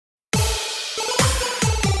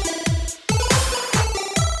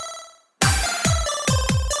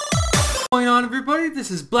going on, everybody? This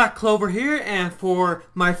is Black Clover here, and for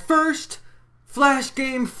my first Flash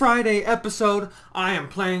Game Friday episode, I am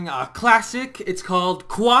playing a classic. It's called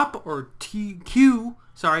QWOP, or QWOP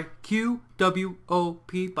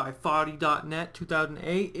by Foddy.net,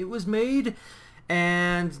 2008. It was made,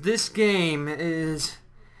 and this game is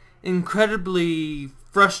incredibly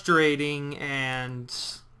frustrating and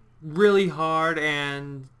really hard,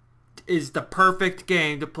 and is the perfect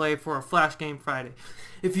game to play for a Flash Game Friday.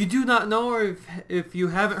 If you do not know, or if you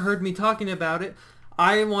haven't heard me talking about it,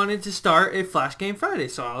 I wanted to start a Flash Game Friday.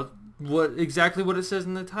 So exactly what it says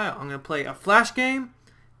in the title. I'm going to play a Flash game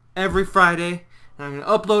every Friday, and I'm going to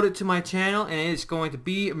upload it to my channel, and it's going to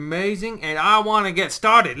be amazing, and I want to get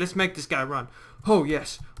started. Let's make this guy run. Oh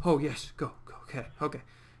yes, go, okay.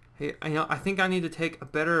 Hey, I think I need to take a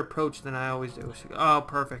better approach than I always do. Oh,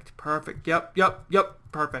 perfect, yep,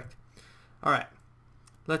 perfect. Alright,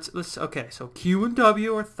 okay, so Q and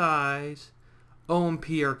W are thighs, O and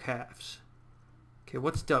P are calves. Okay,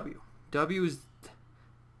 what's W? W is,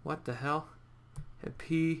 what the hell? And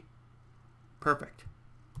P, perfect.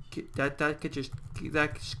 That could just,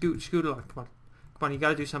 scoot along, come on, you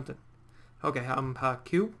gotta do something. Okay,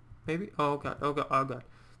 Q, maybe? Oh god.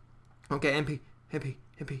 Okay, MP,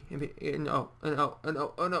 no,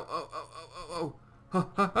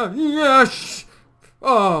 yes!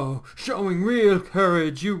 Oh, showing real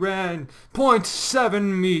courage, you ran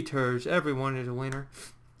 0.7 meters. Everyone is a winner.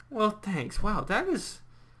 Well, thanks. Wow, that is,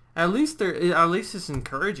 at least it's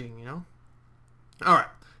encouraging, you know. All right,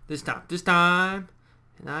 this time,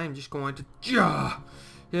 and I am just going to,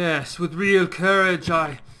 yes, with real courage,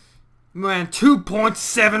 I ran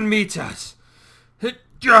 2.7 meters.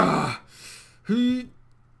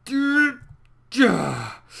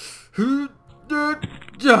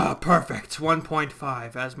 Perfect.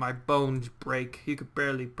 1.5 as my bones break. You could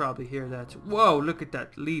probably hear that. Whoa, look at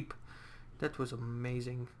that leap. That was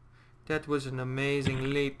amazing. That was an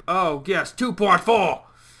amazing leap. Oh, yes, 2.4.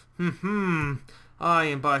 I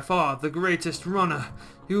am by far the greatest runner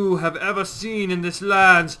you have ever seen in this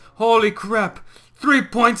lands. Holy crap.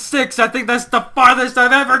 3.6. I think that's the farthest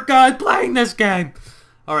I've ever gone playing this game.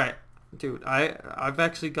 Alright, dude, I've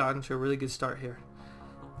actually gotten to a really good start here.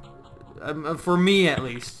 For me, at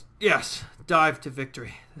least. Yes, dive to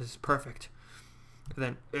victory. This is perfect. And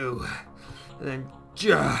then, ooh. And then,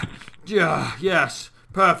 yes,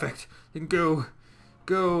 perfect. And go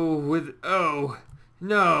with, oh,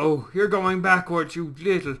 no, you're going backwards, you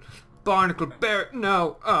little barnacle bear.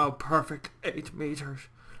 No, oh, perfect. 8 meters.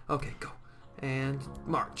 Okay, go. And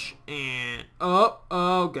march. And, oh,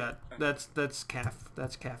 God. That's calf.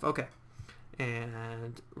 That's calf. Okay.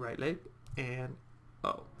 And right leg. And,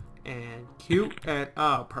 oh. And Q, and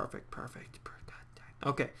oh, perfect.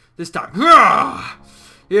 Okay, this time.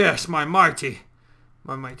 Yes, my mighty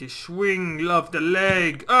swing, love the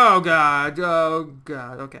leg. Oh God,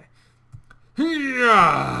 okay.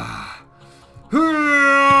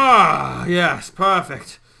 Yes,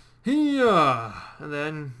 perfect. And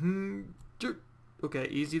then, okay,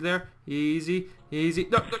 easy there, easy.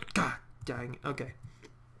 No, God, dang it. Okay,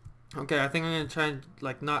 I think I'm gonna try and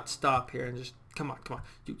not stop here and just. Come on.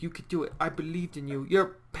 You could do it. I believed in you.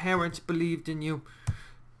 Your parents believed in you.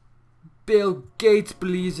 Bill Gates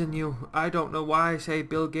believes in you. I don't know why I say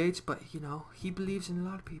Bill Gates, but, you know, he believes in a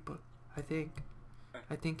lot of people. I think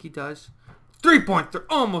he does. 3.3.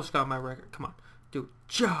 Almost got my record. Come on. Dude.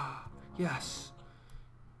 Yes.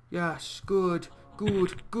 Yes. Good.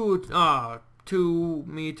 Ah, 2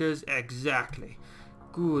 meters exactly.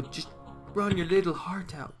 Good. Just run your little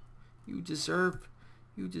heart out. You deserve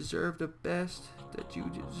the best that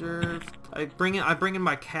you deserve. I bring in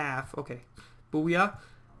my calf. Okay. Booyah.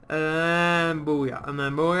 And booyah. And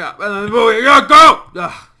then booyah. And then booyah. Yeah, go!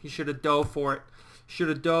 Ugh, you should have dove for it. Should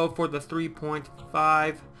have dove for the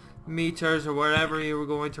 3.5 meters or whatever you were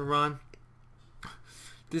going to run.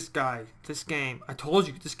 This game, I told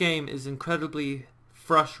you, this game is incredibly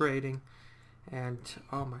frustrating. And,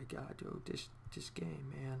 oh my God, dude, this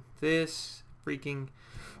game, man. This freaking...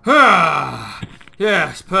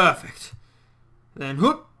 yes, perfect. Then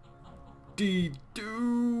whoop dee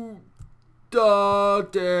doo da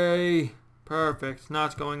day. Perfect.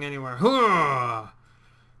 Not going anywhere.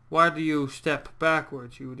 Why do you step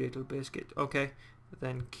backwards, you little biscuit? Okay.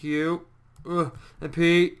 Then Q and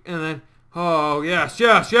P, and then oh yes,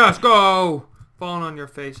 go. Falling on your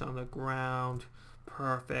face on the ground.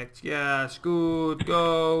 Perfect. Yes, good.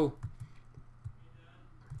 Go.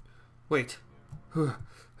 Wait.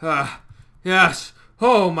 Yes.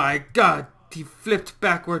 Oh my God. He flipped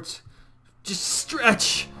backwards. Just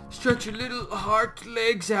stretch your little heart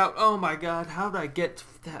legs out. Oh my God. How did I get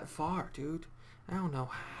that far, dude? I don't know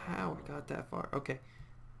how I got that far. Okay.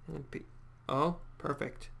 And then P. O.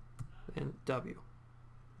 Perfect. And W.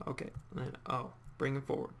 Okay. And then O. Bring it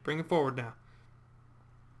forward. Bring it forward now.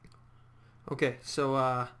 Okay.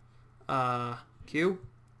 So, Q.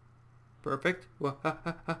 Perfect. Well,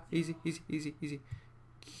 easy, easy, easy, easy.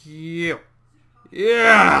 Q.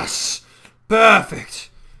 Yes! Perfect.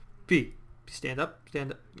 P. Stand up.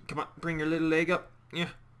 Stand up. Come on. Bring your little leg up. Yeah.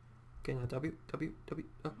 Okay, now W. W. W.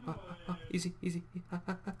 Easy, easy.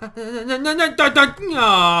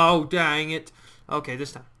 No, dang it. Okay,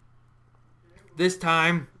 this time. This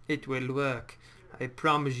time, it will work. I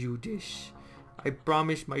promise you this. I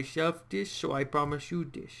promise myself this, so I promise you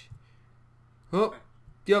this. Oh,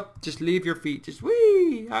 yep, just leave your feet. Just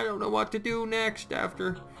whee! I don't know what to do next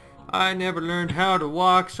after I never learned how to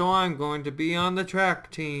walk, so I'm going to be on the track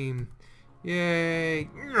team. Yay.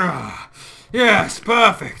 Yes,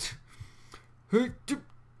 perfect. God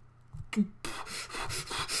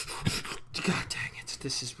dang it.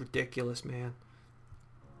 This is ridiculous, man.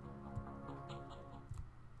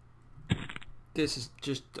 This is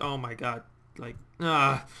just, oh my god. Like,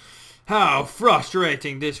 how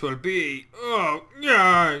frustrating this will be. Oh,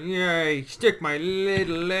 yeah, yay. Stick my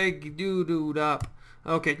little leg doo-dooed up.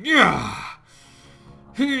 Okay, yeah.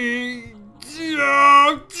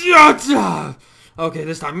 Okay,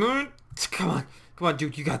 this time. Come on. Come on,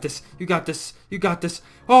 dude. You got this. You got this. You got this.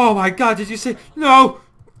 Oh my god, did you see? No!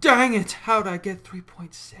 Dang it. How'd I get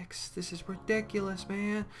 3.6? This is ridiculous,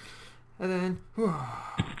 man. And then,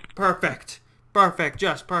 perfect. Perfect.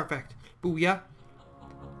 Just perfect. Booyah.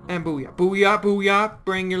 And booyah. Booyah, booyah.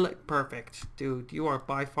 Bring your leg. Perfect. Dude, you are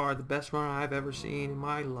by far the best runner I've ever seen in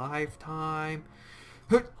my lifetime.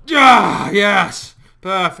 Yes.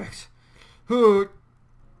 Perfect.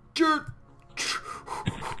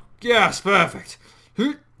 Yes, perfect.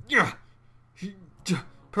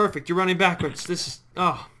 Perfect. You're running backwards. This is...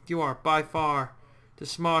 Oh, you are by far the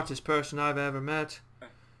smartest person I've ever met.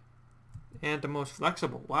 And the most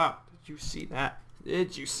flexible. Wow. Did you see that?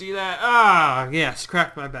 Did you see that? Ah, yes.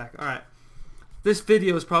 Cracked my back. Alright. This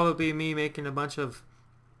video is probably me making a bunch of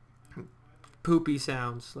poopy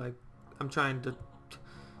sounds. Like, I'm trying to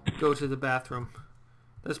go to the bathroom.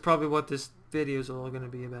 That's probably what this video is all going to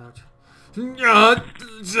be about. It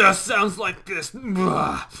just sounds like this. Come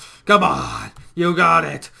on. You got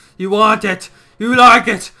it. You want it. You like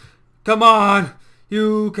it. Come on.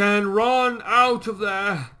 You can run out of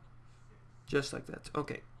there. Just like that.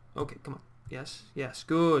 Okay. Okay, come on. Yes. Yes.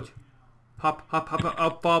 Good. Hop, hop, hop,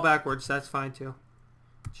 up, fall backwards. That's fine too.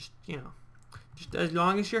 Just, you know. Just as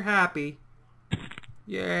long as you're happy.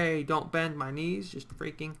 Yay. Don't bend my knees. Just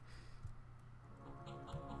freaking.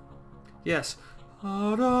 Yes.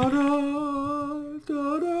 Da da da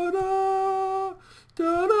da da da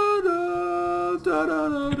da da da da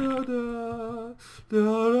da da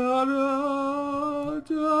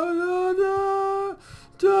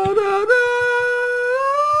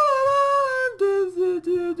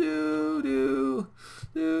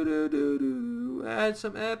add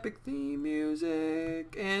some epic theme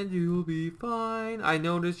music and you'll be fine. I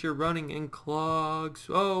notice you're running in clogs.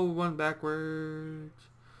 Oh, run backwards.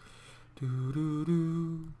 Do do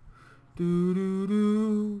do do do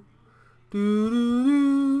do do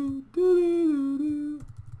do do do.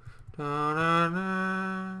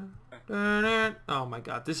 Oh my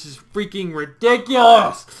god, this is freaking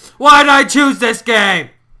ridiculous! Why did I choose this game?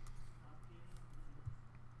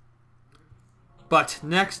 But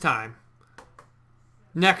next time,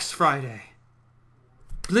 next Friday,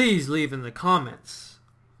 please leave in the comments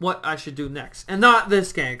what I should do next. And not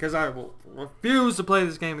this game, because I will refuse to play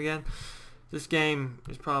this game again. This game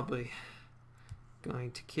is probably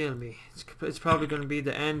going to kill me. It's probably going to be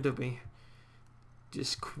the end of me.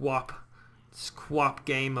 This QWOP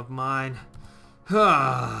game of mine.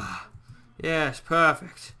 Yes,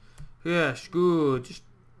 perfect. Yes, good. Just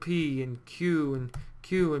P and Q and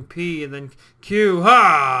Q and P and then Q.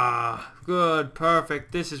 Good,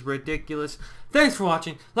 perfect. This is ridiculous. Thanks for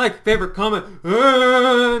watching. Like, favorite, comment,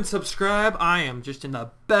 and subscribe. I am just in the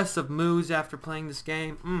best of moods after playing this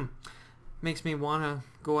game. Makes me want to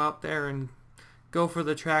go out there and go for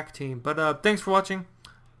the track team. But thanks for watching.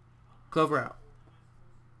 Clover out.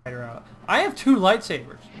 I have 2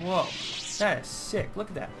 lightsabers. Whoa, that is sick. Look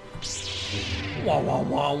at that. Wah wah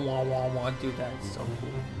wah wah wah wah. Dude, that is so cool.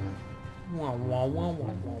 Wah wah wah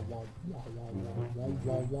wah wah wah wah wah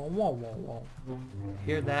wah wah wah wah wah.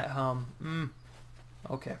 Hear that hum?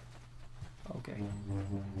 Okay. Okay.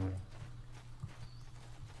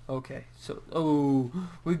 Okay. So, oh,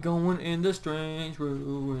 we're going in the strange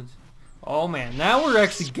ruins. Oh man, now we're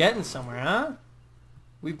actually getting somewhere, huh?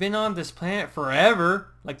 We've been on this planet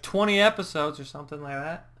forever. Like 20 episodes or something like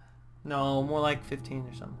that. No, more like 15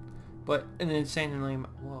 or something. But an insanely...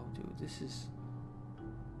 Whoa, dude, this is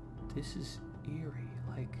eerie.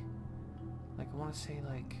 Like I want to say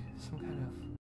like some kind of...